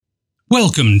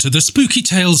Welcome to the Spooky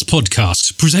Tales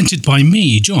podcast, presented by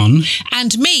me, John.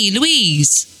 And me,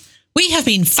 Louise. We have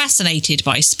been fascinated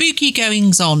by spooky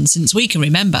goings-on since we can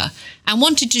remember and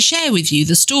wanted to share with you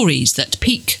the stories that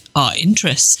pique our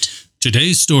interest.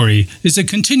 Today's story is a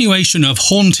continuation of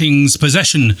hauntings,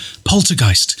 possession,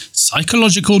 poltergeist,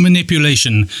 psychological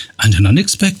manipulation, and an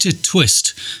unexpected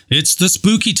twist. It's the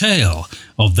spooky tale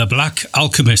of the Black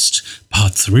Alchemist,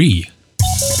 Part 3.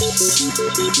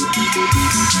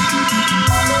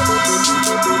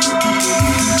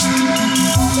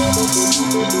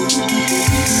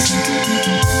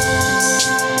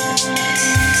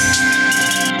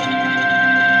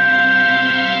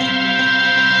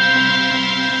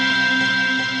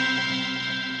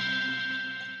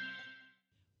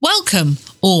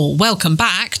 Welcome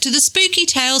back to the Spooky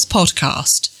Tales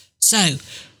podcast. So,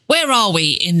 where are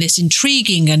we in this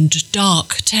intriguing and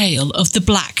dark tale of the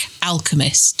Black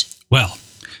Alchemist? Well,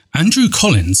 Andrew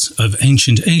Collins of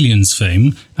Ancient Aliens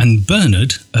fame and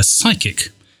Bernard, a psychic,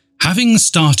 having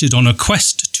started on a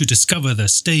quest to discover the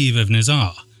Stave of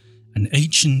Nizar, an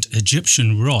ancient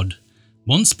Egyptian rod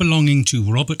once belonging to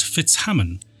Robert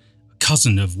Fitzhamon, a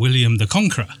cousin of William the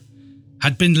Conqueror,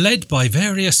 had been led by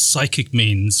various psychic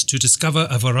means to discover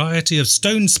a variety of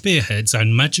stone spearheads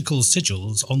and magical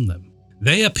sigils on them.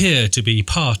 They appear to be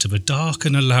part of a dark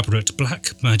and elaborate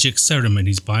black magic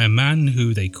ceremonies by a man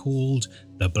who they called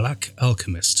the Black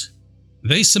Alchemist.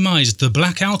 They surmised the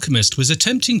Black Alchemist was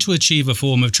attempting to achieve a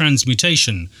form of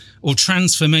transmutation or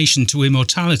transformation to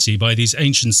immortality by these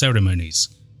ancient ceremonies.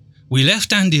 We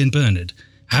left Andy and Bernard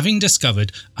having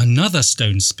discovered another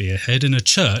stone spearhead in a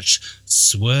church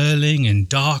swirling in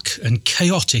dark and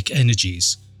chaotic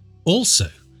energies. Also,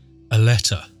 a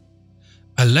letter.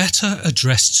 A letter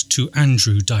addressed to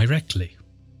Andrew directly.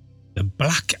 The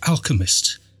Black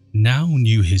Alchemist now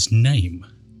knew his name.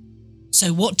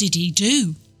 So what did he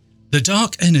do? The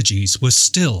dark energies were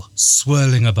still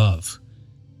swirling above.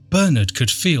 Bernard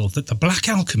could feel that the Black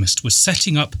Alchemist was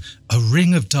setting up a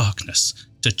ring of darkness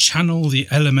to channel the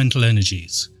elemental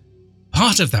energies.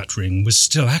 Part of that ring was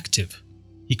still active.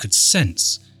 He could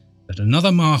sense that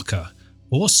another marker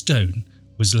or stone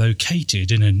was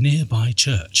located in a nearby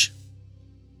church.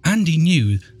 Andy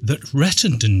knew that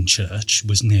Rettendon Church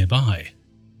was nearby.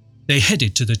 They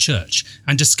headed to the church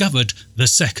and discovered the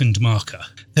second marker.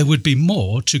 There would be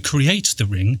more to create the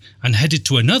ring and headed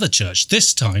to another church,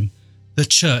 this time the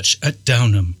church at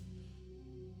Downham.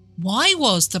 Why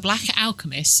was the Black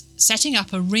Alchemist setting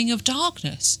up a ring of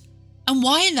darkness? And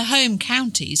why in the home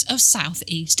counties of South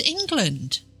East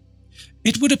England?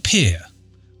 It would appear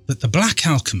that the Black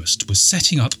Alchemist was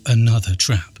setting up another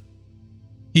trap.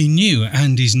 He knew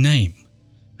Andy's name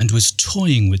and was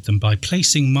toying with them by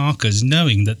placing markers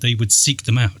knowing that they would seek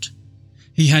them out.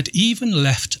 He had even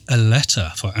left a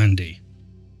letter for Andy.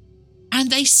 And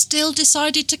they still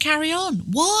decided to carry on.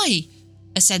 Why?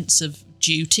 A sense of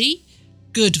duty?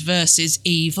 Good versus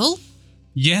evil?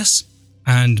 Yes,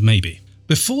 and maybe.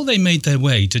 Before they made their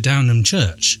way to Downham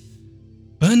Church,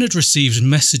 Bernard received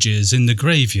messages in the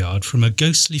graveyard from a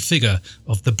ghostly figure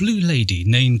of the Blue Lady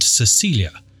named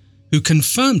Cecilia, who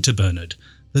confirmed to Bernard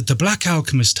that the Black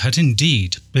Alchemist had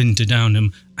indeed been to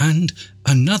Downham and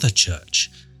another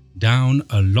church down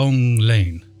a long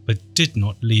lane, but did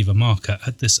not leave a marker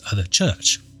at this other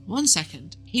church. 1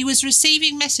 second. He was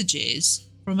receiving messages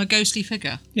from a ghostly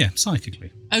figure? Yeah,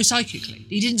 psychically. Oh, psychically.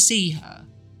 He didn't see her?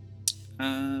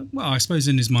 Well, I suppose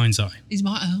in his mind's eye.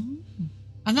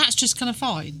 And that's just kind of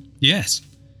fine? Yes.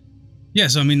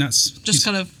 Yes, I mean, that's just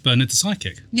kind of Bernard the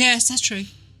psychic. Yes, that's true.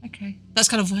 Okay. That's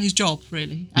kind of his job,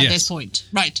 really, at this point.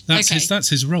 Right, That's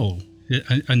his role,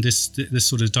 and this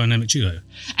sort of dynamic duo.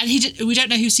 And we don't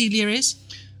know who Celia is?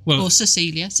 Well, or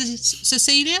Cecilia.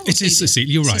 Cecilia? Or it is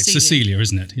Cecilia. You're right, Cecilia,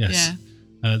 isn't it? Yes.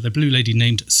 Yeah. The Blue Lady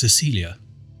named Cecilia.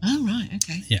 Oh, right,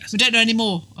 okay. Yes. We don't know any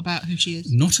more about who she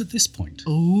is? Not at this point.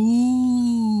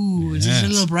 Ooh, yes. This is a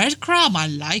little breadcrumb. I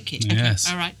like it. Okay. Yes.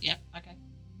 All right, yeah, okay.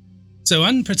 So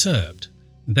unperturbed,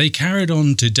 they carried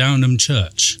on to Downham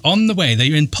Church. On the way,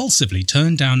 they impulsively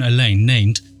turned down a lane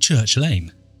named Church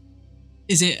Lane.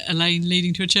 Is it a lane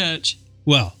leading to a church?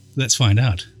 Well, let's find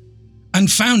out. And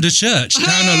found a church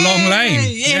down a long lane.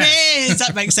 It is.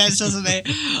 That makes sense, doesn't it?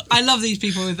 I love these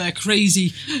people with their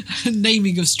crazy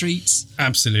naming of streets.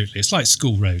 Absolutely. It's like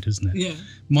School Road, isn't it? Yeah.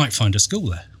 Might find a school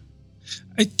there.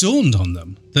 It dawned on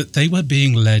them that they were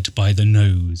being led by the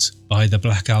nose, by the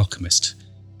Black Alchemist,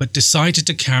 but decided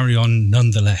to carry on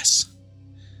nonetheless.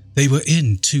 They were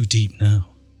in too deep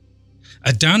now.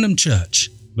 At Downham Church,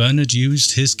 Bernard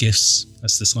used his gifts,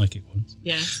 that's the psychic ones,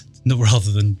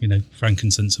 rather than,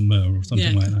 frankincense and myrrh or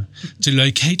something like that, to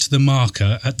locate the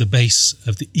marker at the base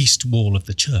of the east wall of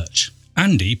the church.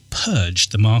 Andy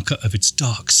purged the marker of its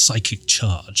dark psychic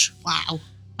charge. Wow,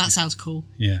 that sounds cool.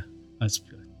 Yeah, I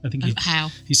think How?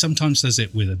 He sometimes does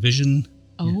it with a vision.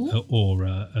 Oh. Or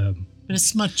bit of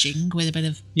smudging with a bit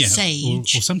of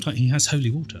sage. Or sometimes he has holy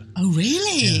water. Oh,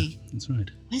 really? Yeah, that's right.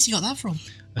 Where's he got that from?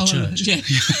 A church. Yeah.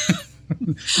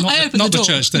 not the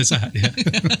church, there's that, yeah.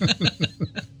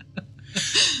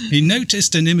 He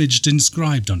noticed an image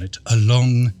inscribed on it, a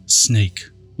long snake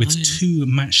with two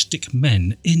matchstick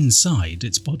men inside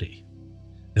its body.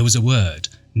 There was a word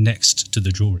next to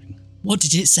the drawing. What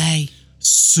did it say?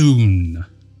 Soon.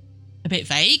 A bit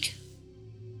vague.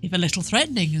 If a little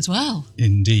threatening as well.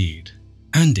 Indeed.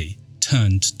 Andy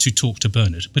turned to talk to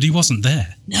Bernard, but he wasn't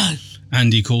there. No.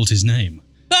 Andy called his name.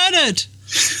 Bernard!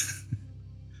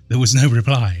 There was no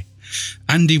reply.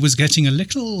 Andy was getting a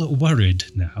little worried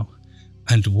now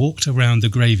and walked around the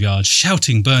graveyard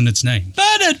shouting Bernard's name.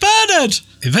 Bernard! Bernard!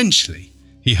 Eventually,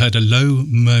 he heard a low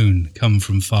moan come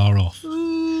from far off.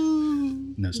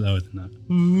 No, slower than that.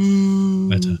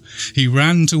 Better. He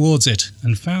ran towards it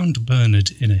and found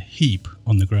Bernard in a heap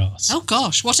on the grass. Oh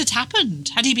gosh, what had happened?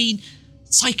 Had he been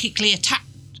psychically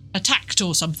attacked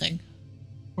or something?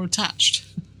 Or attached?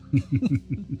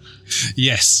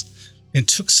 Yes. It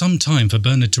took some time for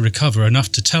Bernard to recover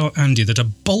enough to tell Andy that a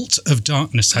bolt of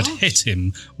darkness had hit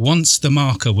him once the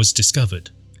marker was discovered.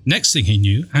 Next thing he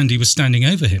knew, Andy was standing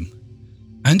over him.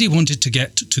 Andy wanted to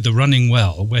get to the running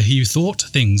well where he thought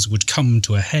things would come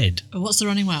to a head. What's the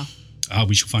running well?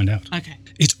 We shall find out. Okay.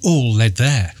 It all led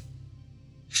there.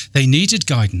 They needed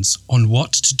guidance on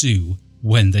what to do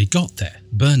when they got there.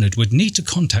 Bernard would need to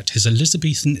contact his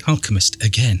Elizabethan alchemist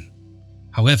again.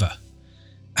 However,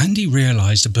 Andy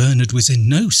realised Bernard was in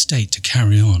no state to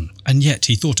carry on, and yet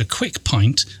he thought a quick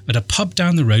pint at a pub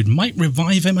down the road might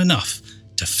revive him enough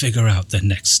to figure out the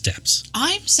next steps.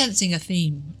 I'm sensing a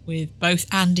theme with both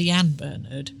Andy and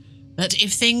Bernard, that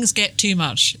if things get too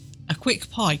much, a quick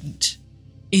pint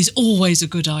is always a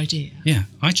good idea. Yeah,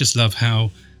 I just love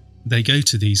how they go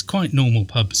to these quite normal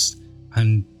pubs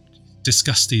and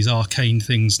discuss these arcane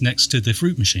things next to the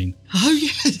fruit machine. Oh, yeah.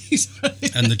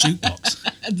 And the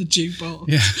jukebox. And the jukebox.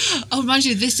 Yeah. Oh, mind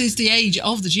you, this is the age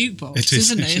of the jukebox, it is,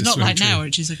 isn't it? It's not like true. now,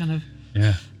 which is a kind of...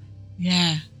 Yeah.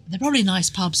 Yeah. They're probably nice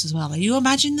pubs as well. You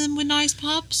imagine them with nice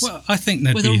pubs? Well, I think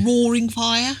they'd with a roaring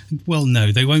fire? Well,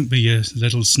 no, they won't be your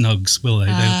little snugs, will they?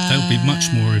 They'll be much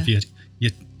more of your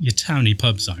towny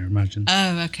pubs, I imagine.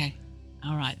 Oh, okay.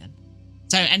 All right, then.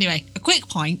 So, anyway, a quick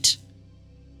pint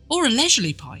or a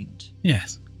leisurely pint.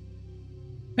 Yes.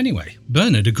 Anyway,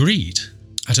 Bernard agreed.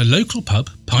 At a local pub,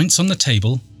 pints on the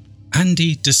table,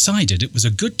 Andy decided it was a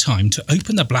good time to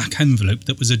open the black envelope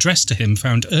that was addressed to him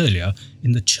found earlier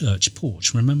in the church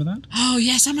porch. Remember that? Oh,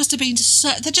 yes, that must have been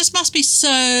that just must be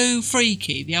so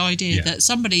freaky, the idea that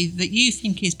somebody that you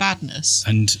think is badness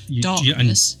and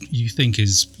darkness, you think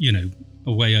is,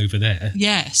 away over there.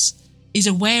 Yes, is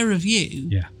aware of you.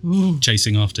 Yeah. Ooh.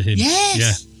 Chasing after him. Yes.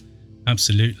 Yeah,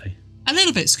 absolutely. A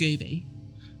little bit Scooby.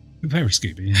 Very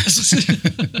Scooby, yes.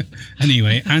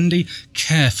 Anyway, Andy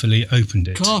carefully opened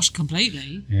it. Gosh,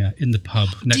 completely. Yeah, in the pub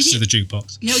next to the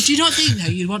jukebox. You know, do you not think,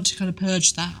 though, you'd want to kind of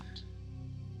purge that?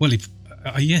 Well,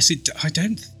 yes, it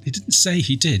didn't say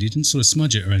he did. He didn't sort of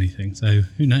smudge it or anything, so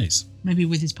who knows? Maybe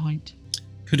with his pint.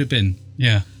 Could have been,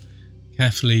 yeah.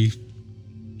 Carefully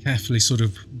sort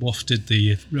of wafted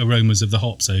the aromas of the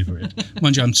hops over it.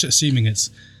 Mind you, I'm assuming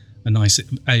it's a nice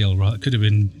ale, right? It could have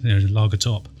been a lager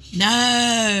top.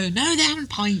 No, they haven't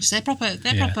pints. They're proper.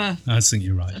 I think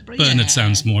you're right. Bernard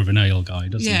sounds more of an ale guy,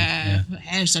 doesn't he? Yeah,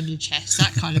 hairs on your chest,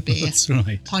 that kind of beer. That's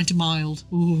right. Pint of mild.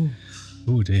 Ooh.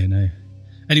 Oh dear, no.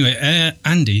 Anyway,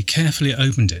 Andy carefully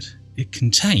opened it. It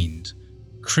contained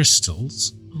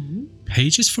crystals,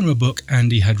 pages from a book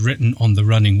Andy had written on the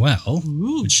running well,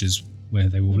 which is where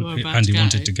Andy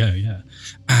wanted to go, yeah,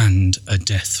 and a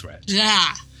death threat.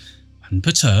 Yeah.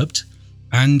 Unperturbed,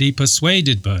 Andy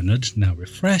persuaded Bernard, now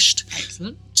refreshed,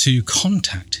 excellent, to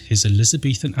contact his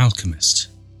Elizabethan alchemist.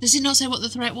 Does he not say what the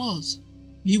threat was?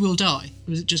 You will die?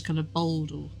 Or is it just kind of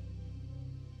bold? Or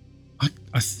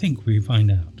I think we find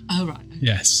out. Oh, right. Okay.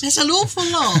 Yes. There's an awful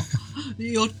lot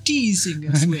you're teasing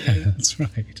us with. That's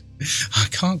right. I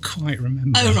can't quite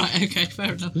remember. Oh, right. Okay,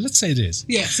 fair enough. Let's say it is.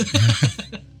 Yes.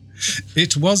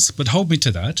 It was, but hold me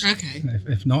to that. Okay.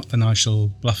 If not, then I shall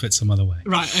bluff it some other way.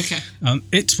 Right, okay.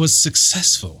 It was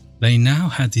successful. They now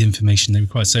had the information they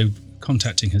required. So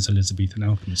contacting his Elizabethan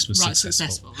alchemist was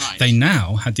successful. Right. They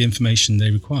now had the information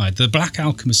they required. The black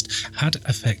alchemist had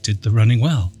affected the running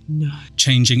well,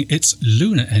 changing its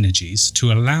lunar energies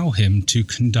to allow him to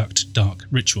conduct dark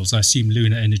rituals. I assume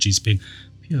lunar energies being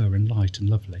pure and light and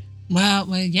lovely. Well,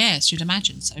 yes, you'd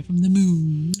imagine so, from the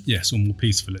moon. Yes, or more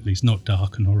peaceful at least, not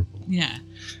dark and horrible. Yeah.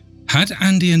 Had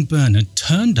Andy and Bernard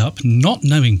turned up not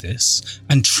knowing this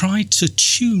and tried to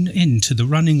tune in to the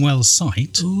running well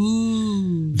site,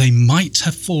 Ooh. they might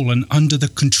have fallen under the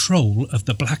control of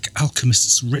the Black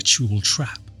Alchemist's ritual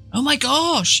trap. Oh my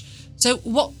gosh. So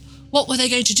what were they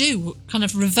going to do? Kind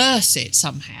of reverse it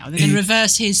somehow? They're going to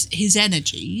reverse his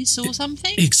energies or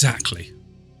something? Exactly.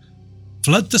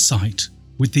 Flood the site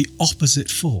with the opposite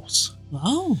force.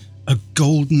 Oh. A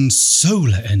golden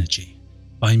solar energy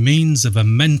by means of a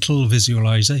mental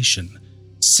visualization,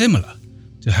 similar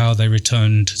to how they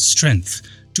returned strength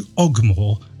to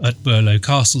Ogmore at Burlow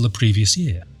Castle the previous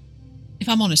year. If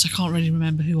I'm honest, I can't really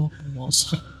remember who Ogmore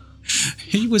was.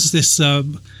 He was this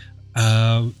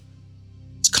kind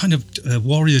of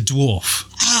warrior dwarf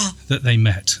that they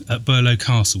met at Burlow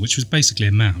Castle, which was basically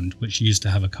a mound which used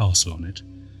to have a castle on it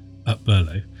at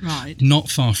Burlow. Right. Not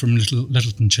far from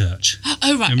Littleton Church.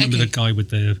 Oh, right. I remember okay. the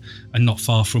guy and not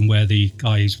far from where the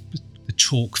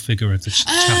chalk figure of the chap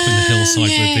in the hillside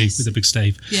yes. with the big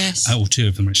stave. Yes. Or two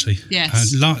of them, actually.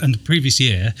 Yes. And the previous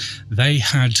year, they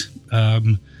had...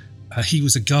 he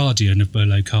was a guardian of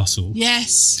Burlow Castle.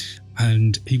 Yes.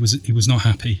 And he was not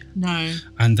happy. No.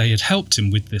 And they had helped him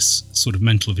with this sort of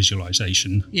mental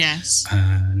visualization. Yes.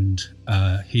 And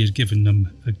he had given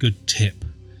them a good tip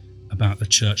about the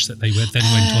church that they went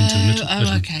on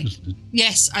to. Okay.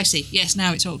 Yes, I see. Yes,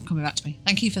 now it's all coming back to me.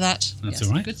 Thank you for that. That's yes,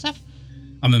 all right. Good stuff.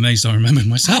 I'm amazed I remembered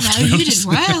myself. Oh, no, you did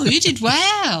well. You did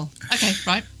well. Okay,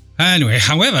 right. Anyway,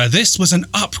 however, this was an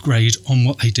upgrade on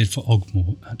what they did for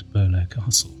Ogmore at Burlow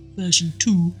Castle. Version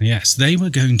 2. Yes, they were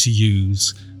going to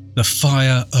use the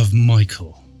fire of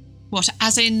Michael. What,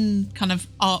 as in kind of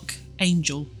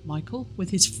Archangel Michael with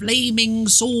his flaming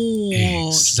sword?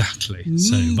 Exactly. Ooh.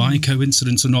 So, by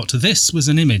coincidence or not, this was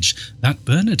an image that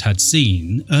Bernard had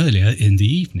seen earlier in the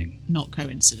evening. Not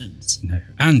coincidence. No.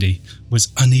 Andy was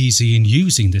uneasy in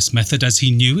using this method as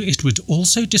he knew it would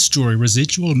also destroy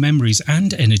residual memories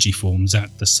and energy forms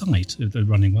at the site, of the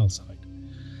running well site.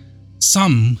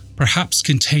 Some perhaps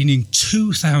containing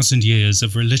 2,000 years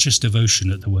of religious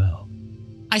devotion at the well.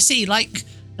 I see, like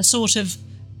a sort of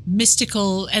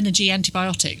mystical energy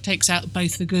antibiotic takes out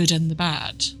both the good and the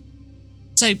bad.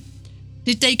 So,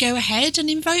 did they go ahead and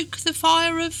invoke the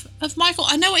fire of Michael?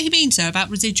 I know what he means, though, about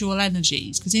residual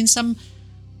energies, because in some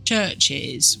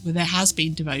churches where there has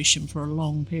been devotion for a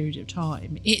long period of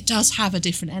time, it does have a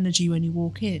different energy when you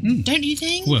walk in. Don't you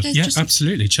think? Well,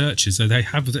 absolutely. Churches, so they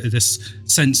have this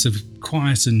sense of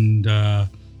quiet and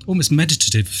almost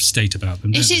meditative state about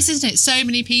them. It is, isn't it? So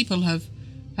many people have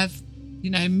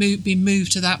been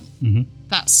moved to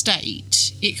that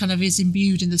state. It kind of is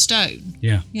imbued in the stone.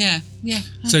 Yeah. Okay.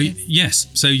 So yes,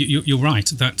 so you're right.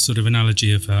 That sort of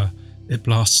analogy of it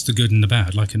blasts the good and the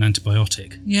bad like an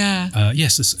antibiotic. Yeah.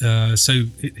 Yes. So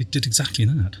it did exactly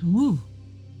that. Ooh.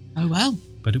 Oh well.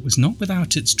 But it was not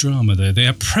without its drama, though. They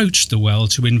approached the well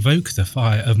to invoke the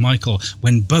fire of Michael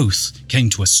when both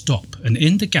came to a stop, and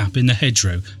in the gap in the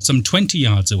hedgerow, some 20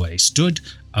 yards away, stood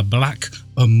a black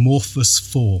amorphous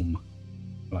form.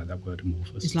 I like that word,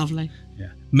 amorphous. It's lovely. Yeah.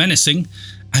 Menacing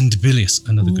and bilious,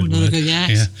 another good word.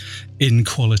 Yes. Yeah. In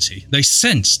quality. They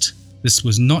sensed this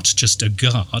was not just a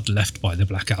guard left by the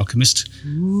Black Alchemist,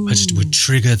 but it would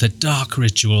trigger the dark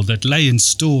ritual that lay in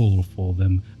store for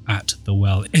them at the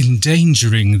well,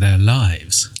 endangering their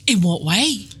lives. In what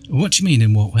way? What do you mean,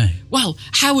 in what way? Well,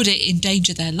 how would it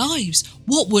endanger their lives?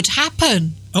 What would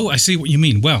happen? Oh, I see what you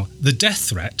mean. Well, the death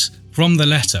threat from the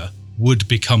letter would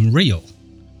become real.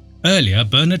 Earlier,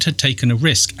 Bernard had taken a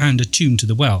risk and attuned to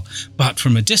the well, but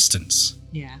from a distance.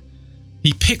 Yeah.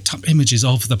 He picked up images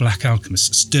of the Black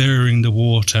Alchemist stirring the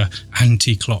water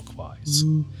anti-clockwise,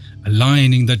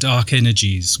 aligning the dark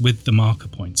energies with the marker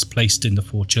points placed in the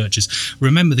 4 churches.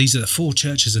 Remember, these are the 4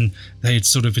 churches, and they had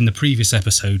sort of, in the previous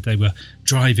episode, they were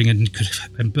driving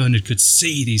and Bernard could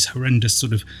see these horrendous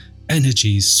sort of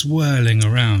energies swirling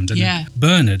around. And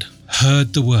Bernard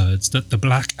heard the words that the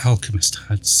Black Alchemist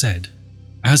had said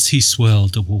as he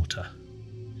swirled the water.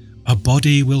 A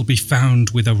body will be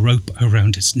found with a rope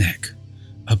around its neck.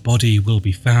 A body will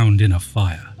be found in a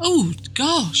fire. Oh,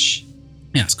 gosh.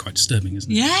 Yeah, it's quite disturbing,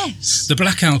 isn't it? Yes. The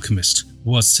Black Alchemist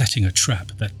was setting a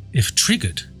trap that, if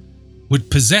triggered,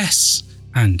 would possess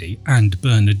Andy and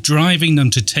Bernard, driving them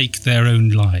to take their own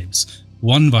lives,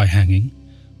 one by hanging,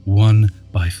 one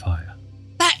by fire.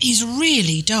 That is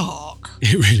really dark.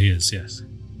 It really is, yes.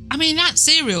 I mean, that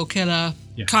serial killer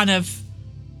kind of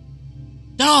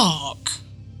dark.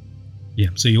 Yeah,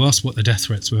 so you asked what the death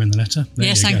threats were in the letter?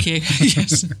 Yes, thank you.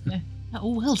 Yes. Yeah.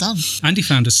 Oh, well done. Andy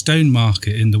found a stone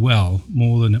marker in the well,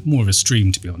 more of a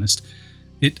stream, to be honest,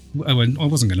 I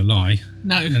wasn't going to lie.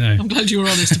 No, I'm glad you were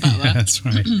honest about that. That's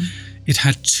right. It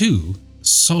had 2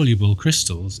 soluble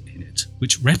crystals in it,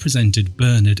 which represented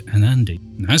Bernard and Andy.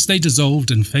 And as they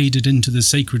dissolved and faded into the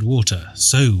sacred water,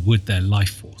 so would their life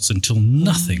force until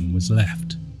nothing was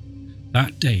left.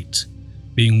 That date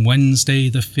being Wednesday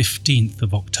the 15th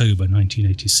of October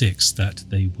 1986, that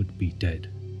they would be dead.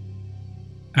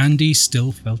 Andy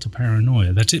still felt a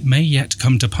paranoia that it may yet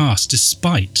come to pass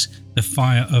despite the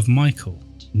fire of Michael.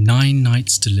 9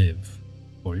 nights to live,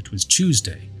 for it was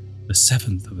Tuesday, the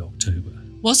 7th of October.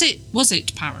 Was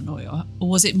it paranoia, or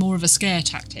was it more of a scare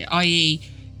tactic? I.e.,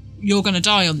 you're going to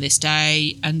die on this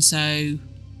day, and so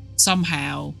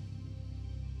somehow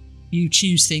you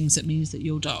choose things that means that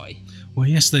you'll die. Well,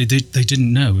 yes, they did. They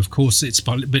didn't know. Of course, it's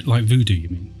a bit like voodoo. You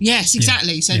mean? Yes,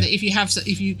 exactly. So that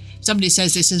if somebody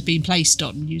says this has been placed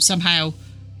on you, somehow,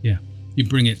 you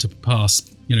bring it to pass.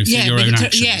 Through your own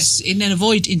actions. Yes,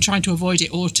 in trying to avoid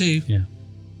it, or to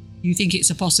you think it's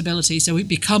a possibility, so it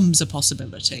becomes a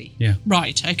possibility. Yeah.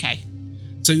 Right. Okay.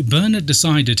 So Bernard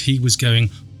decided he was going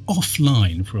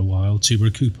offline for a while to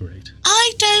recuperate.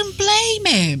 I don't blame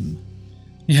him.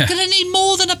 Yeah. Going to need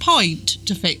more than a pint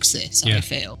to fix this, I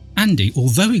feel. Andy,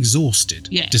 although exhausted,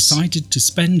 decided to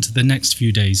spend the next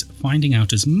few days finding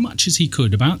out as much as he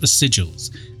could about the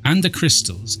sigils and the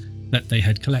crystals that they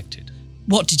had collected.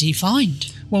 What did he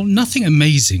find? Well, nothing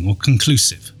amazing or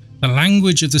conclusive. The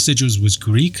language of the sigils was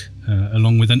Greek,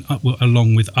 along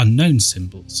with unknown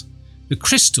symbols. The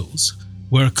crystals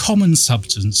were a common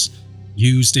substance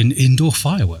used in indoor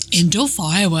fireworks. Indoor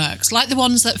fireworks, like the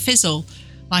ones that fizzle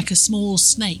like a small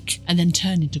snake and then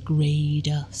turn into grey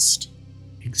dust.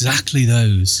 Exactly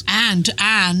those. And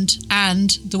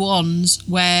the ones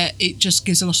where it just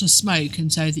gives a lot of smoke,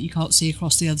 and so that you can't see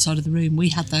across the other side of the room. We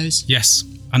had those. Yes,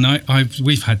 and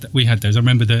we had those. I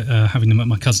remember having them at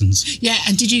my cousin's. Yeah,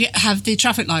 and did you have the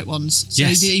traffic light ones? So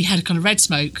yes. You had kind of red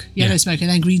smoke, yellow smoke, and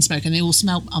then green smoke, and they all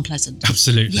smelled unpleasant.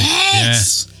 Absolutely.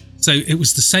 Yes. So it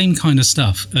was the same kind of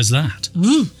stuff as that.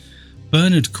 Ooh.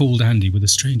 Bernard called Andy with a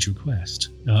strange request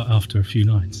after a few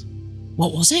nights.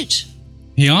 What was it?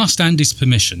 He asked Andy's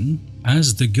permission,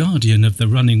 as the guardian of the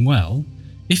running well,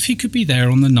 if he could be there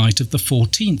on the night of the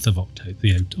 14th of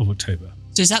October.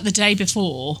 So is that the day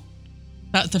before?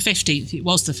 But the 15th? It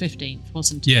was the 15th,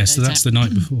 wasn't it? Yes, so that's the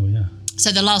night before, yeah.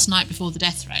 So the last night before the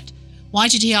death threat. Why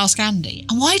did he ask Andy?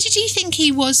 And why did he think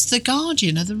he was the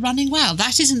guardian of the running well?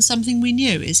 That isn't something we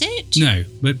knew, is it? No,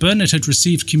 but Bernard had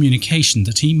received communication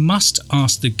that he must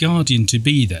ask the guardian to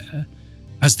be there,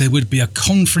 as there would be a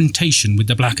confrontation with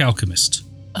the Black Alchemist.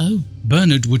 Oh.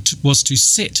 Bernard was to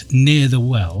sit near the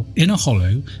well in a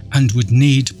hollow and would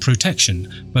need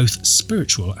protection, both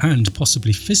spiritual and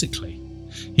possibly physically.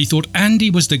 He thought Andy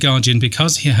was the guardian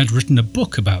because he had written a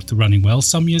book about the running well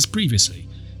some years previously.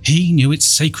 He knew its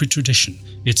sacred tradition,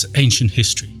 its ancient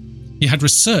history. He had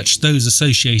researched those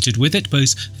associated with it,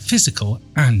 both physical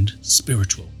and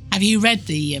spiritual. Have you read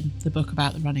the book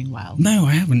about the running well? No,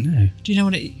 I haven't, no. Do you know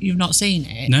you've not seen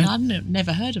it? No. I've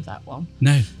never heard of that one.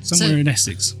 No, somewhere in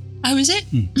Essex. Oh, is it?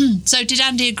 So did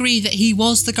Andy agree that he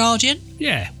was the guardian?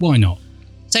 Yeah, why not?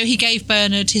 So he gave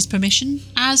Bernard his permission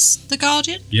as the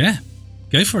guardian? Yeah,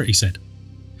 go for it, he said.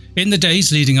 In the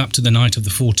days leading up to the night of the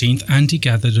 14th, Andy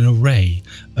gathered an array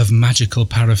of magical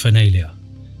paraphernalia,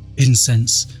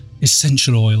 incense,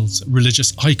 essential oils,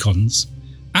 religious icons,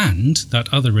 and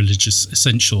that other religious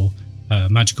essential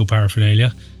magical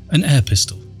paraphernalia, an air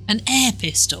pistol. An air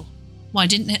pistol? Why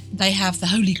didn't they have the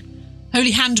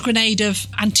holy hand grenade of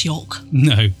Antioch?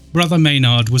 No, Brother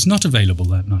Maynard was not available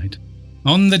that night.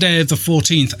 On the day of the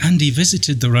 14th, Andy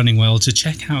visited the running well to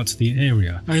check out the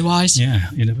area. Very wise. Yeah,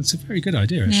 it's a very good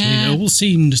idea, actually. Yeah. It all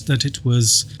seemed that it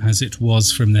was as it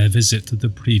was from their visit the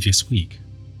previous week.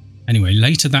 Anyway,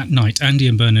 later that night, Andy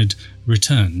and Bernard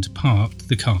returned, parked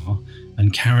the car,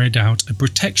 and carried out a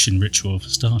protection ritual for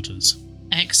starters.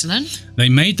 Excellent. They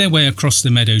made their way across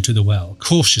the meadow to the well,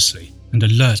 cautiously and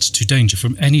alert to danger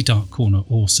from any dark corner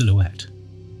or silhouette.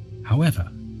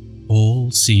 However, all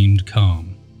seemed calm.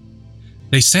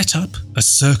 They set up a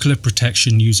circle of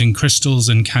protection using crystals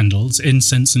and candles,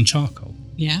 incense and charcoal.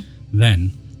 Yeah.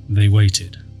 Then they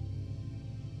waited.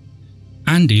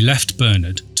 Andy left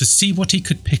Bernard to see what he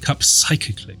could pick up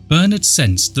psychically. Bernard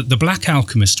sensed that the Black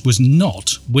Alchemist was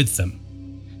not with them.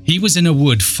 He was in a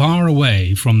wood far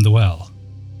away from the well.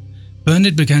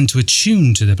 Bernard began to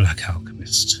attune to the Black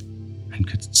Alchemist and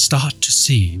could start to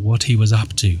see what he was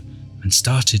up to and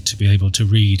started to be able to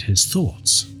read his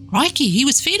thoughts. Crikey, he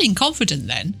was feeling confident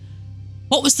then.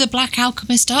 What was the Black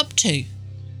Alchemist up to?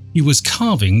 He was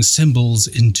carving symbols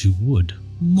into wood.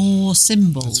 more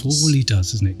symbols. That's all he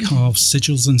does, isn't it? Carves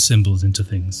sigils and symbols into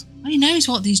things. Well, he knows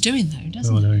what he's doing, though,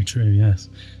 doesn't he? Very true, yes.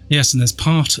 Yes, and as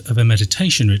part of a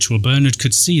meditation ritual, Bernard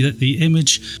could see that the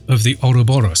image of the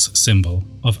Ouroboros symbol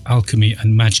of alchemy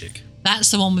and magic.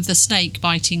 That's the one with the snake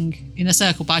biting in a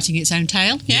circle, biting its own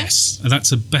tail? Yes. And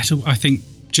that's a better, I think,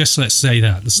 just let's say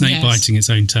that, the snake biting its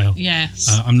own tail. Yes.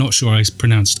 I'm not sure I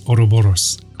pronounced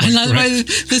Ouroboros. I like the way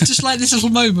there's just like this little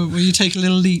moment where you take a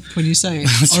little leap when you say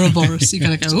it. Ouroboros. You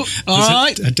kind of go, all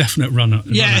right. A definite run-up.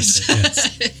 Yes.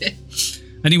 Yes.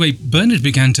 Anyway, Bernard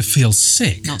began to feel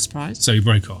sick. Not surprised. So he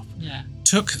broke off. Yeah.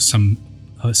 Took some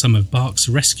of Bach's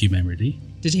rescue remedy.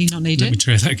 Did he not need Let me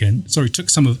try that again. Sorry, took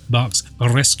some of Bach's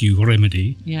rescue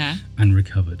remedy. Yeah. And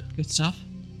recovered. Good stuff.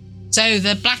 So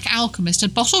the Black Alchemist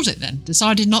had bottled it then,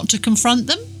 decided not to confront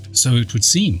them? So it would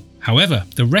seem. However,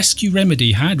 the rescue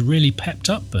remedy had really pepped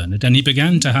up Bernard, and he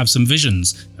began to have some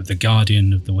visions of the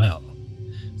guardian of the well.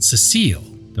 Cecile,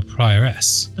 the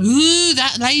prioress. Ooh,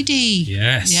 that lady.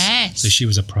 Yes. Yes. So she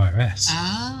was a prioress.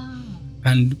 Ah.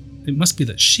 And it must be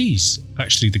that she's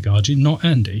actually the guardian, not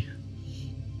Andy.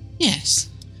 Yes.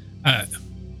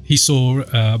 He saw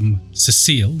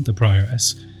Cecile, the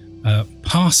prioress,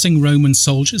 passing Roman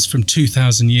soldiers from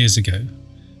 2,000 years ago.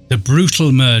 The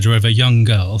brutal murder of a young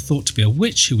girl thought to be a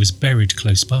witch who was buried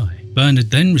close by. Bernard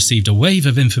then received a wave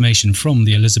of information from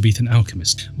the Elizabethan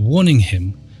alchemist, warning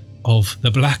him of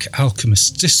the Black Alchemist's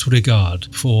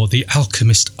disregard for the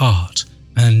alchemist art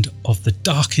and of the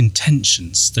dark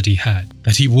intentions that he had,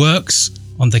 that he works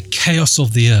on the chaos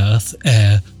of the earth,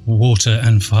 air, water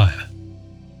and fire.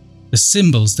 The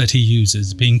symbols that he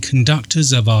uses being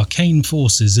conductors of arcane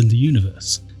forces in the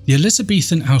universe. The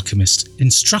Elizabethan alchemist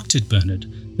instructed Bernard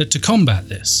that to combat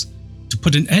this, to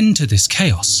put an end to this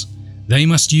chaos, they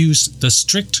must use the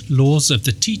strict laws of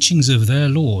the teachings of their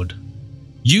Lord,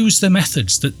 use the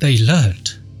methods that they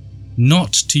learned,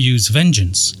 not to use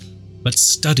vengeance, but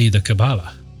study the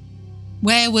Kabbalah.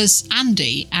 Where was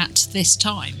Andy at this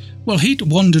time? Well, he'd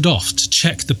wandered off to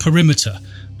check the perimeter,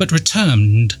 but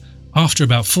returned after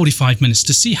about 45 minutes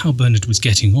to see how Bernard was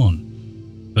getting on.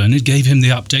 Bernard gave him the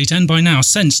update and by now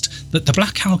sensed that the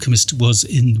Black Alchemist was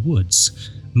in the woods,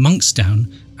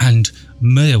 Monksdown and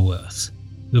Merworth,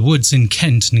 the woods in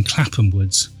Kent and Clapham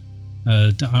Woods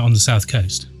on the south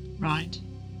coast. Right.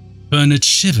 Bernard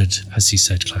shivered as he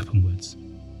said Clapham Woods.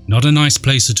 Not a nice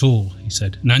place at all, he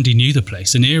said, and Andy knew the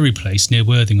place, an eerie place near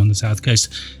Worthing on the south coast.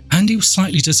 Andy was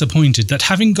slightly disappointed that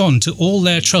having gone to all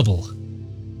their trouble,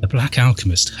 the Black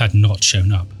Alchemist had not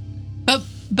shown up.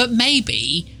 But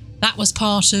maybe that was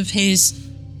part of his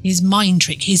mind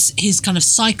trick, his kind of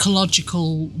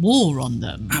psychological war on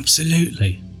them.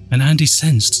 Absolutely. And Andy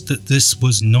sensed that this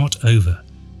was not over,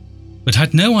 but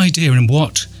had no idea in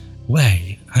what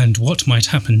way and what might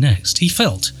happen next. He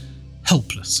felt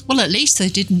helpless. Well, at least they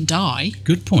didn't die.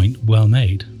 Good point, well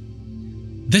made.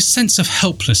 This sense of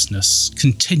helplessness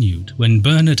continued when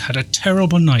Bernard had a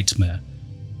terrible nightmare,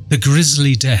 the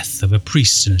grisly death of a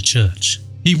priest in a church.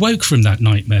 He woke from that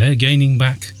nightmare, gaining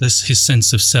back his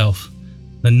sense of self,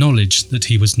 the knowledge that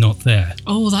he was not there.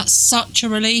 Oh, that's such a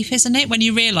relief, isn't it, when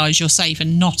you realise you're safe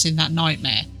and not in that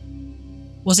nightmare?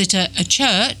 Was it a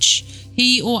church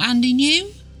he or Andy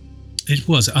knew? It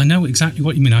was. I know exactly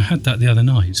what you mean. I had that the other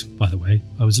night, by the way.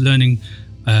 I was learning,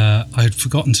 I had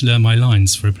forgotten to learn my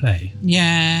lines for a play.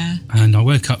 Yeah. And I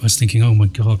woke up, I was thinking, oh my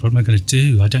God, what am I going to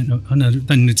do? I don't know.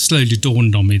 Then it slowly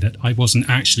dawned on me that I wasn't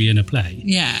actually in a play.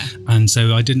 Yeah. And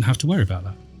so I didn't have to worry about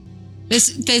that.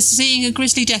 There's seeing a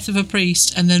grisly death of a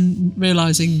priest and then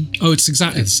realising... Oh, it's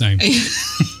exactly the same.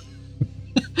 It's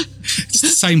the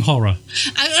same horror.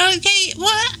 Okay,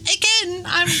 well, again,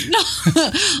 I'm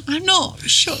not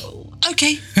sure.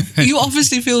 Okay, you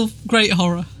obviously feel great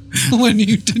horror when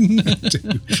you didn't.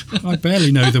 I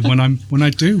barely know them when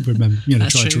I do remember.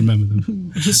 Try to remember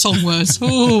them. The song words.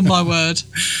 Oh my word.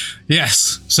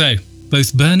 Yes. So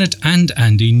both Bernard and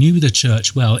Andy knew the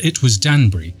church well. It was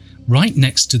Danbury, right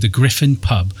next to the Griffin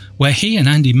pub, where he and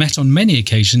Andy met on many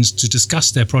occasions to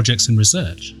discuss their projects and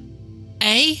research.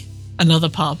 Another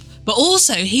pub. But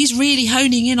also, he's really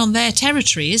honing in on their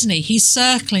territory, isn't he? He's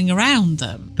circling around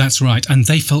them. That's right, and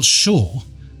they felt sure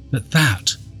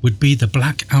that would be the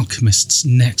Black Alchemist's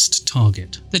next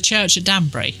target. The church at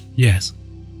Danbury? Yes.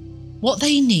 What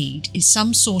they need is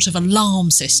some sort of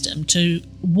alarm system to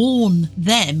warn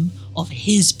them of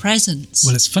his presence.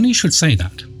 Well, it's funny you should say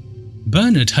that.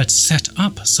 Bernard had set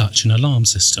up such an alarm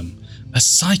system. A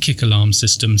psychic alarm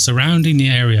system surrounding the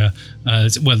area,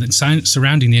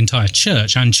 surrounding the entire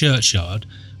church and churchyard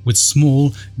with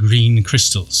small green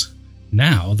crystals.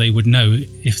 Now they would know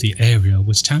if the area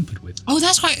was tampered with. Oh,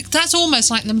 that's almost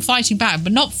like them fighting back,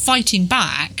 but not fighting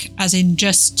back as in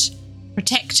just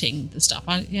protecting the stuff.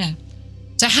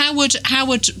 So how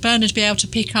would Bernard be able to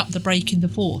pick up the break in the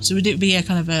force? Would it be a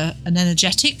kind of an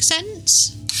energetic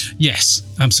sense? Yes,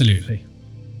 absolutely.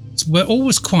 So all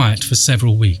was quiet for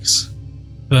several weeks.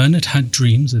 Bernard had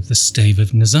dreams of the Stave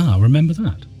of Nazar. Remember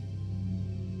that?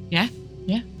 Yeah.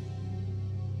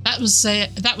 That was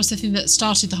the thing that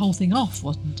started the whole thing off,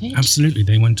 wasn't it? Absolutely.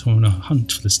 They went on a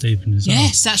hunt for the Stave of Nazar.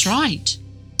 Yes, that's right.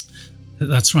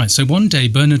 That's right. So one day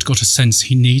Bernard got a sense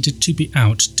he needed to be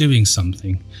out doing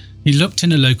something. He looked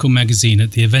in a local magazine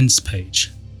at the events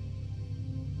page.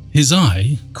 His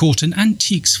eye caught an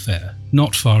antiques fair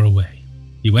not far away.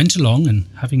 He went along and,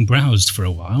 having browsed for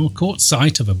a while, caught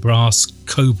sight of a brass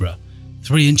cobra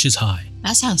 3 inches high.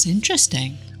 That sounds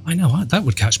interesting. I know, that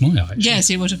would catch my eye. Actually. Yes,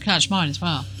 it would have catch mine as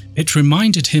well. It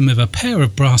reminded him of a pair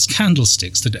of brass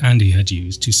candlesticks that Andy had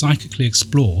used to psychically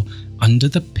explore under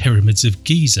the pyramids of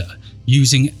Giza,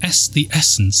 using the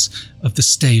essence of the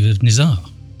Stave of Nizar.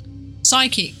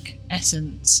 Psychic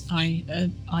essence,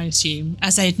 I assume,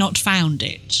 as they had not found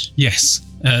it. Yes,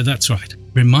 that's right.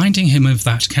 Reminding him of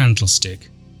that candlestick,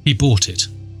 he bought it,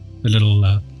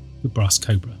 the brass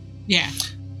cobra. Yeah.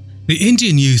 The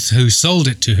Indian youth who sold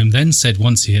it to him then said,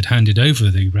 once he had handed over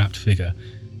the wrapped figure,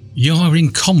 "You are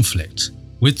in conflict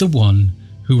with the one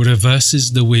who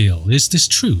reverses the wheel. Is this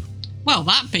true?" Well,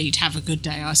 that beat have a good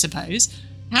day, I suppose.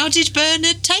 How did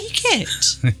Bernard take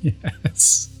it?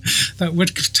 Yes, that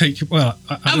would take. Well,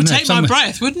 that would take my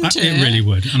breath, wouldn't it? It really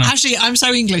would. And actually, I'm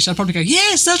so English. I'd probably go,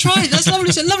 "Yes, that's right. That's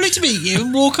lovely. Lovely to meet you,"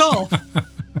 and walk off.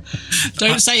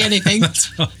 Don't say anything.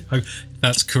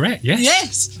 That's correct. Yes.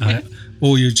 Yes.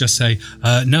 Or you just say,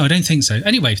 "No, I don't think so."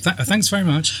 Anyway, thanks very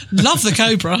much. Love the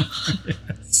cobra.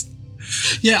 Yes.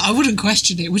 Yeah, I wouldn't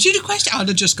question it. Would you question it? I'd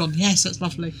have just gone, "Yes, that's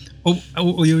lovely."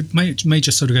 Or you may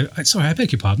just sort of go, "Sorry, I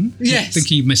beg your pardon." Yes.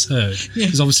 Thinking you misheard.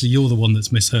 Because obviously you're the one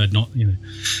that's misheard, not.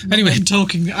 Anyway. I'm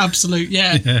talking absolute,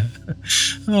 yeah.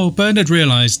 Oh, Bernard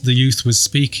realised the youth was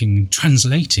speaking,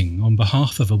 translating on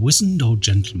behalf of a wizened old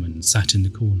gentleman sat in the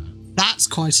corner. That's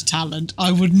quite a talent.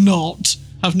 I would not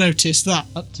have noticed that.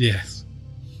 Yes.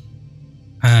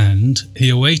 And he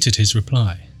awaited his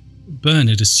reply.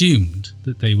 Bernard assumed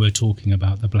that they were talking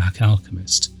about the Black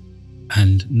Alchemist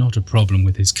and not a problem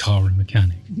with his car and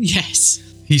mechanic. Yes.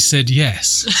 He said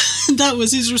yes. That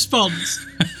was his response.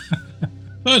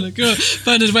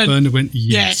 Bernard went,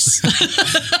 yes.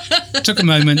 Took a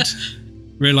moment,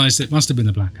 realised it must have been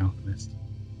the Black Alchemist,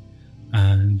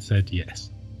 and said yes.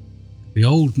 The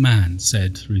old man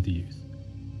said through the youth,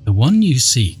 "The one you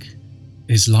seek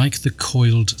is like the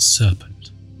coiled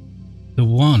serpent. The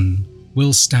one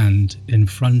will stand in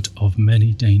front of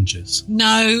many dangers."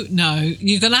 No,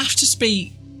 you're going to have to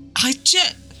speak.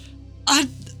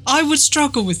 I would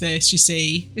struggle with this, you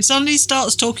see. If somebody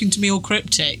starts talking to me all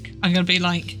cryptic, I'm going to be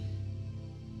like,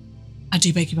 "I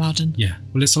do beg your pardon." Yeah,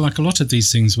 well, it's like a lot of these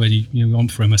things where you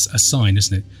want from a sign,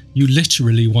 isn't it? You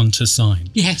literally want a sign.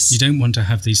 Yes. You don't want to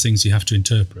have these things you have to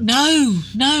interpret.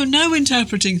 No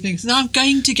interpreting things. I'm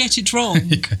going to get it wrong.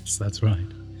 Yes, that's right.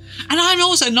 And I'm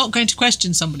also not going to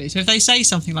question somebody. So if they say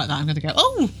something like that, I'm going to go,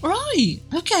 "Oh, right,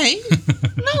 okay.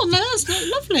 No, that's not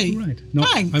lovely." Right.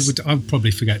 Thanks. I would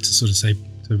probably forget to sort of say,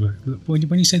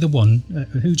 when you say the one,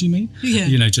 who do you mean?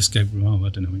 Yeah. Just go, "Oh, I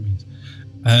don't know what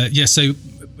it means." So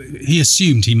he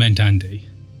assumed he meant Andy.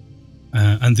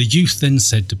 And the youth then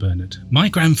said to Bernard, "My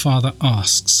grandfather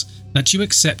asks that you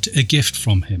accept a gift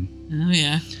from him." Oh,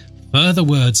 yeah. Further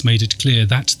words made it clear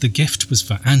that the gift was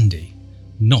for Andy,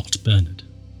 not Bernard.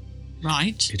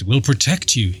 Right. "It will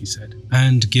protect you," he said,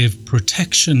 "and give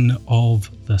protection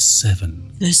of the 7.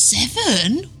 The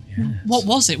 7? Yes. What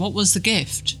was it? What was the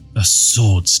gift? A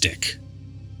sword stick.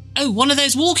 Oh, one of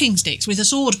those walking sticks with a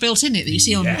sword built in it that you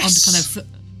see on the kind of...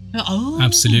 Oh.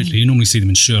 Absolutely. You normally see them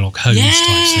in Sherlock Holmes type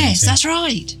things. Yes, that's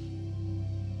right.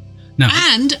 Now,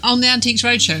 and on the Antiques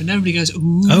Roadshow, nobody goes,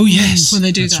 "Ooh," oh, yes, when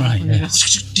they do that's that. right, Go,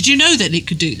 "Did you know that it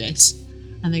could do this?"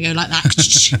 And they go like that.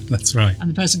 That's right. And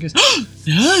the person goes, "Oh,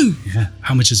 no." Yeah.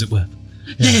 How much is it worth?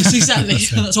 Yeah. Yes, exactly.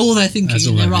 That's all they're thinking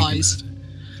in their eyes.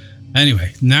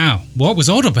 Anyway, now, what was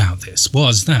odd about this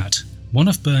was that one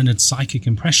of Bernard's psychic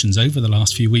impressions over the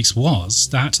last few weeks was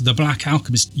that the Black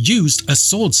Alchemist used a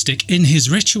sword stick in his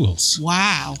rituals.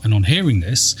 Wow. And on hearing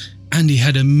this, Andy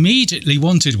had immediately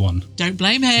wanted one. Don't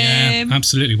blame him. Yeah,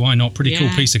 absolutely. Why not? Pretty cool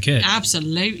piece of kit.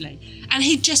 Absolutely. And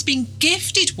he'd just been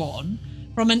gifted one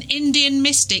from an Indian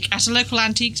mystic at a local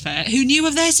antiques fair who knew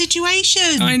of their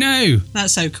situation. I know.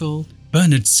 That's so cool.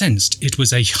 Bernard sensed it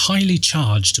was a highly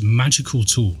charged magical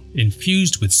tool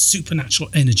infused with supernatural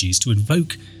energies to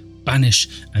invoke banish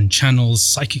and channels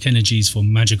psychic energies for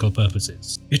magical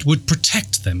purposes. It would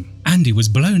protect them. Andy was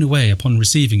blown away upon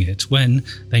receiving it when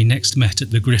they next met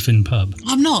at the Griffin pub.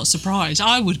 I'm not surprised.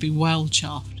 I would be well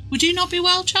chuffed. Would you not be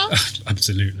well chuffed?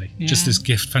 Absolutely. Yeah. Just this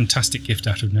gift, fantastic gift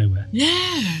out of nowhere.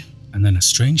 Yeah. And then a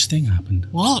strange thing happened.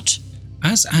 What?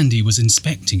 As Andy was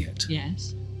inspecting it,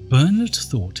 Yes. Bernard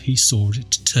thought he saw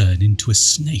it turn into a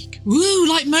snake. Ooh,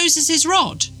 like Moses'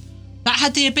 rod. That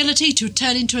had the ability to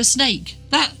turn into a snake.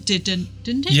 That didn't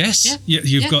it? Yes,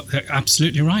 you've got that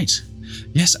absolutely right.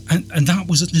 Yes, and that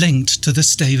was linked to the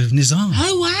Stave of Nizar.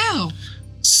 Oh, wow.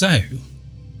 So,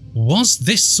 was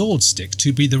this sword stick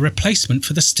to be the replacement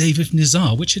for the Stave of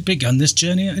Nizar, which had begun this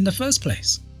journey in the first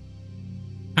place?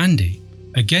 Andy,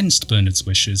 against Bernard's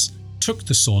wishes, took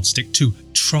the sword stick to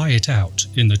try it out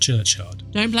in the churchyard.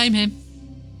 Don't blame him.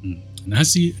 And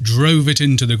as he drove it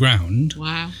into the ground,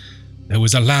 Wow. there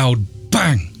was a loud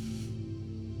bang.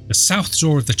 The south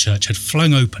door of the church had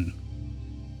flung open,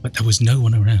 but there was no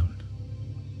one around.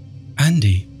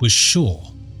 Andy was sure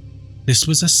this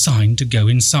was a sign to go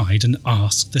inside and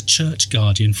ask the church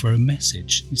guardian for a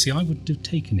message. You see, I wouldn't have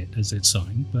taken it as a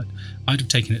sign, but I'd have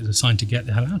taken it as a sign to get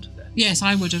the hell out of there. Yes,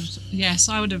 I would have. Yes,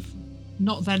 I would have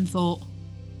not then thought.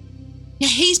 Yeah,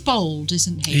 he's bold,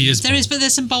 isn't he? He is bold. But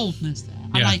there's some boldness there.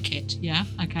 I Yeah. like it. Yeah,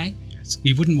 okay. Yes.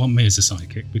 He wouldn't want me as a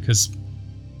sidekick because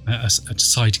a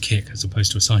sidekick as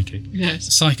opposed to a psychic.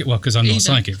 Yes. Psychic, well, because I'm not a Either.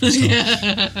 psychic. For a start.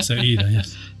 Yeah. So either,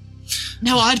 yes.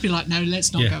 No, I'd be like, no,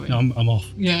 let's not Yeah, go in. no, I'm off.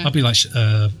 Yeah. I'd be like,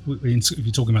 if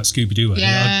you're talking about Scooby-Doo,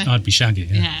 Yeah. I'd be Shaggy.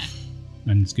 Yeah.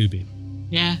 And Scooby.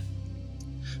 Yeah.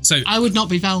 So, I would not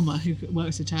be Velma who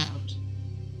works it out.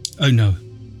 oh no.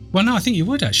 Well, no, I think you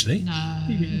would actually. No.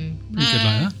 Pretty good like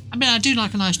that. I mean, I do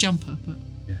like a nice jumper, but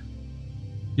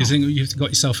You think you've got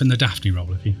yourself in the Daphne role,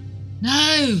 have you?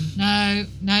 no.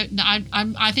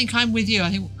 I think I'm with you. I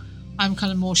think I'm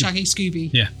kind of more Shaggy Scooby.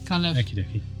 Yeah. Kind of Okie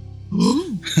dokie.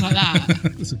 like that.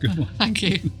 That's a good one. Thank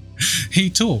you. He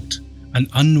talked an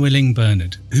unwilling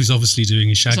Bernard, who's obviously doing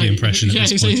a Shaggy impression at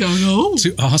this point,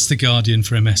 to ask the Guardian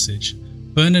for a message.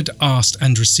 Bernard asked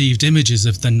and received images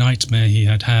of the nightmare he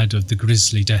had had of the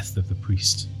grisly death of the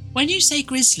priest. When you say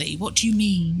grisly, what do you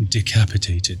mean?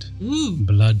 Decapitated. Ooh.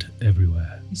 Blood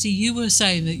everywhere. You see, you were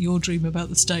saying that your dream about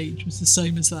the stage was the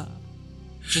same as that.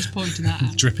 Just pointing that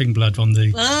out. Dripping blood on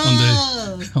the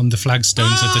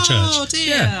flagstones of the church. Oh, dear.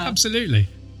 Yeah, absolutely.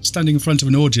 Standing in front of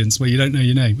an audience where you don't know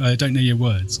your name, don't know your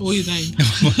words. Or your name.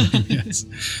 Yes.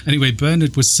 Anyway,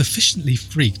 Bernard was sufficiently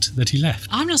freaked that he left.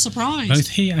 I'm not surprised. Both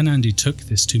he and Andy took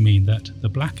this to mean that the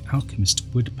Black Alchemist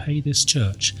would pay this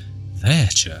church, their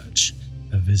church,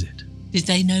 a visit. Did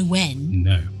they know when?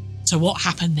 No. So what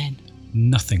happened then?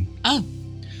 Nothing. Oh.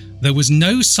 There was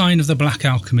no sign of the Black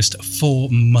Alchemist for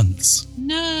months.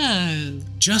 No.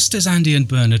 Just as Andy and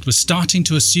Bernard were starting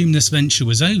to assume this venture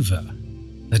was over,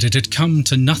 that it had come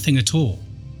to nothing at all,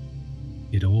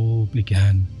 it all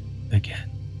began again.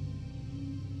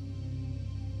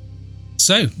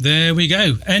 So, there we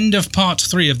go. End of part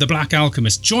 3 of The Black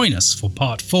Alchemist. Join us for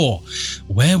part 4,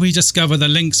 where we discover the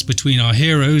links between our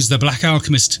heroes, the Black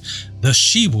Alchemist, the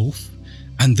She-Wolf,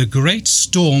 and the Great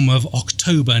Storm of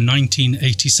October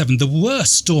 1987, the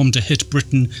worst storm to hit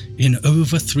Britain in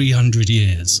over 300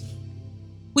 years.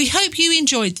 We hope you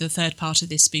enjoyed the third part of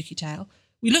this spooky tale.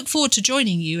 We look forward to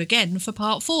joining you again for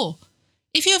part 4.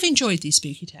 If you have enjoyed these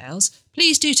spooky tales,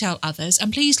 please do tell others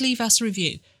and please leave us a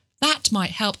review. That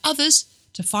might help others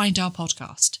to find our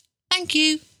podcast. Thank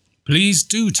you. Please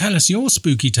do tell us your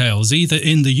spooky tales, either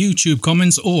in the YouTube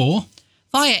comments or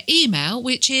via email,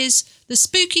 which is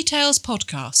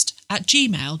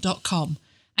thespookytalespodcast@gmail.com,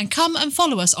 and come and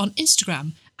follow us on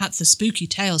Instagram at The Spooky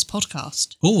Tales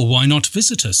Podcast. Or why not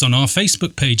visit us on our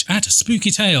Facebook page at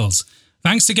Spooky Tales.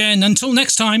 Thanks again. Until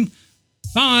next time.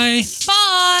 Bye.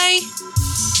 Bye.